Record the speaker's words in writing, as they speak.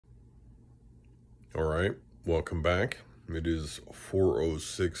All right, welcome back. It is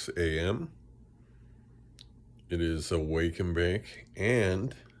 4:06 a.m. It is a wake and bake,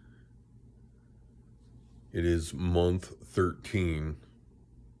 and it is month 13.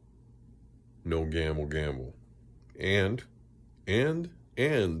 No gamble, gamble, and and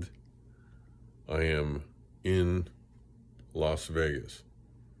I am in Las Vegas.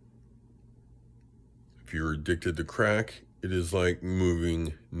 If you're addicted to crack, it is like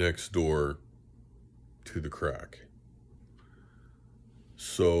moving next door to the crack.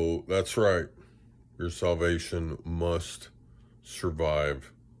 So that's right. Your salvation must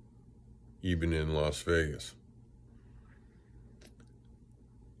survive even in Las Vegas.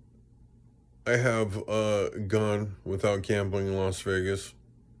 I have gone without gambling in Las Vegas.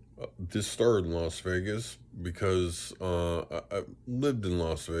 This started in Las Vegas because I lived in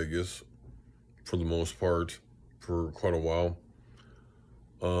Las Vegas for the most part for quite a while.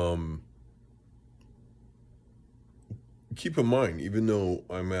 Keep in mind, even though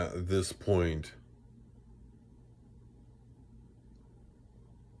I'm at this point,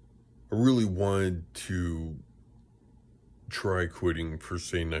 I really wanted to try quitting for,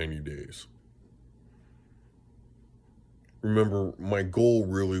 say, 90 days. Remember, my goal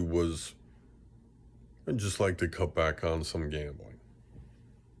really was I'd just like to cut back on some gambling.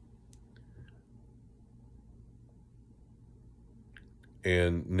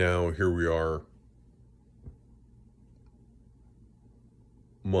 And now here we are,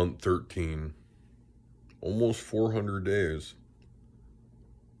 month 13, almost 400 days.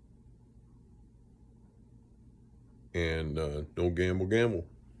 And no gamble, gamble.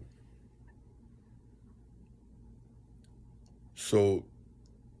 So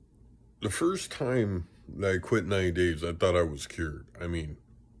the first time that I quit 90 days, I thought I was cured. I mean,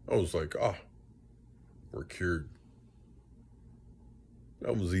 I was like, we're cured.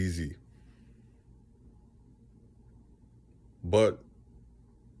 That was easy. But,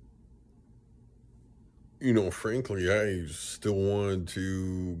 frankly, I still wanted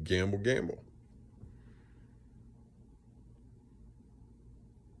to gamble.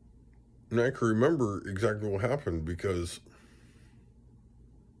 And I can remember exactly what happened because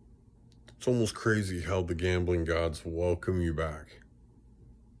it's almost crazy how the gambling gods welcome you back.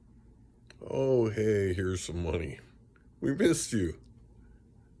 Oh, hey, here's some money. We missed you.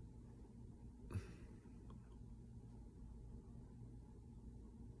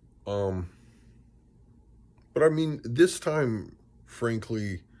 But I mean, this time,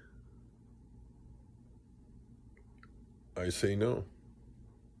 frankly, I say no.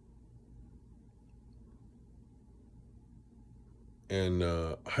 And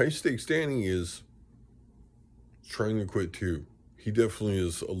High Stakes Danny is trying to quit too. He definitely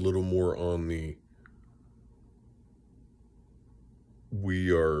is a little more on the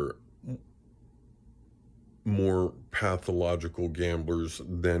we are more pathological gamblers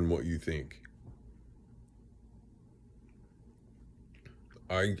than what you think.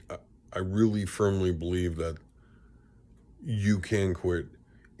 I really firmly believe that you can quit.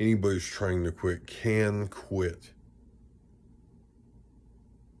 Anybody who's trying to quit can quit.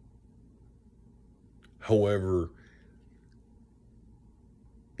 However,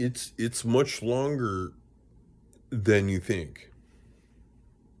 it's much longer than you think.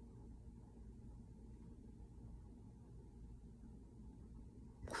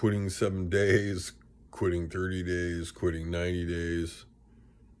 Quitting 7 days, quitting 30 days, quitting 90 days,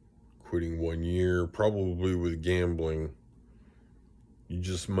 quitting 1 year, probably with gambling. You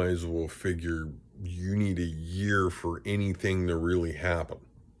just might as well figure you need a year for anything to really happen.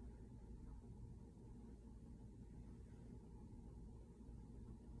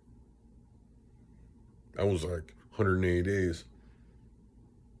 I was like 180 days.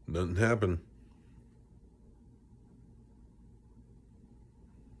 Nothing happened.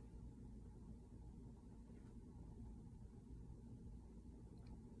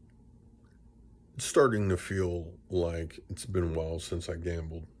 It's starting to feel like it's been a while since I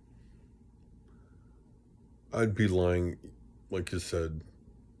gambled. I'd be lying, like I said,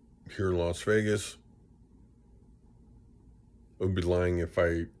 here in Las Vegas. I'd be lying if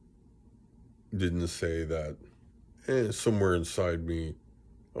I didn't say that somewhere inside me,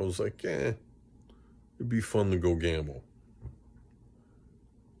 I was like, it'd be fun to go gamble.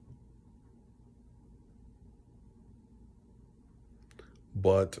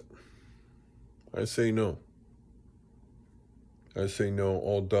 But I say no. I say no,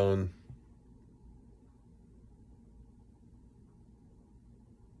 all done.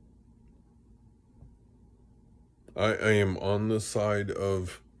 I am on the side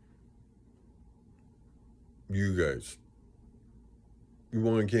of you guys. You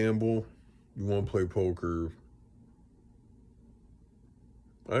want to gamble? You want to play poker.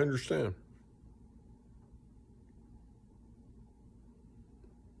 I understand.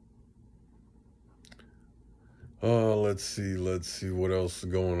 Let's see what else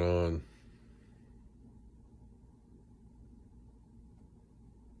is going on.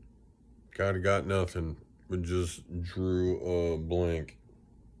 Got nothing, but just drew a blank.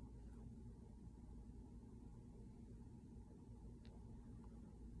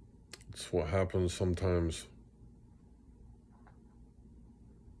 It's what happens sometimes.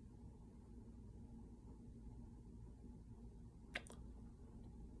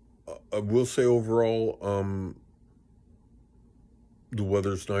 I will say overall, the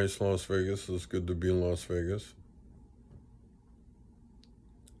weather's nice in Las Vegas. It's good to be in Las Vegas.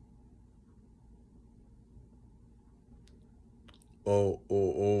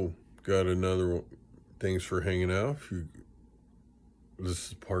 Oh, got another one. Thanks for hanging out. This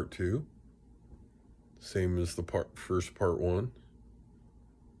is part 2. Same as the first part 1.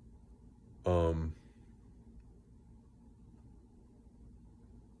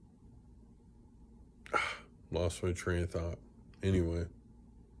 Lost my train of thought. Anyway,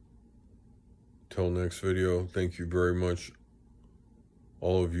 till next video, thank you very much,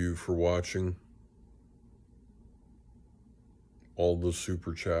 all of you, for watching. All the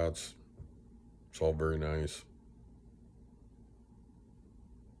super chats. It's all very nice.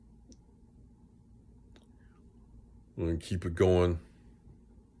 I'm going to keep it going.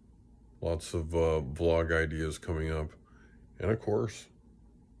 Lots of vlog ideas coming up. And of course,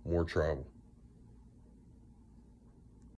 more travel.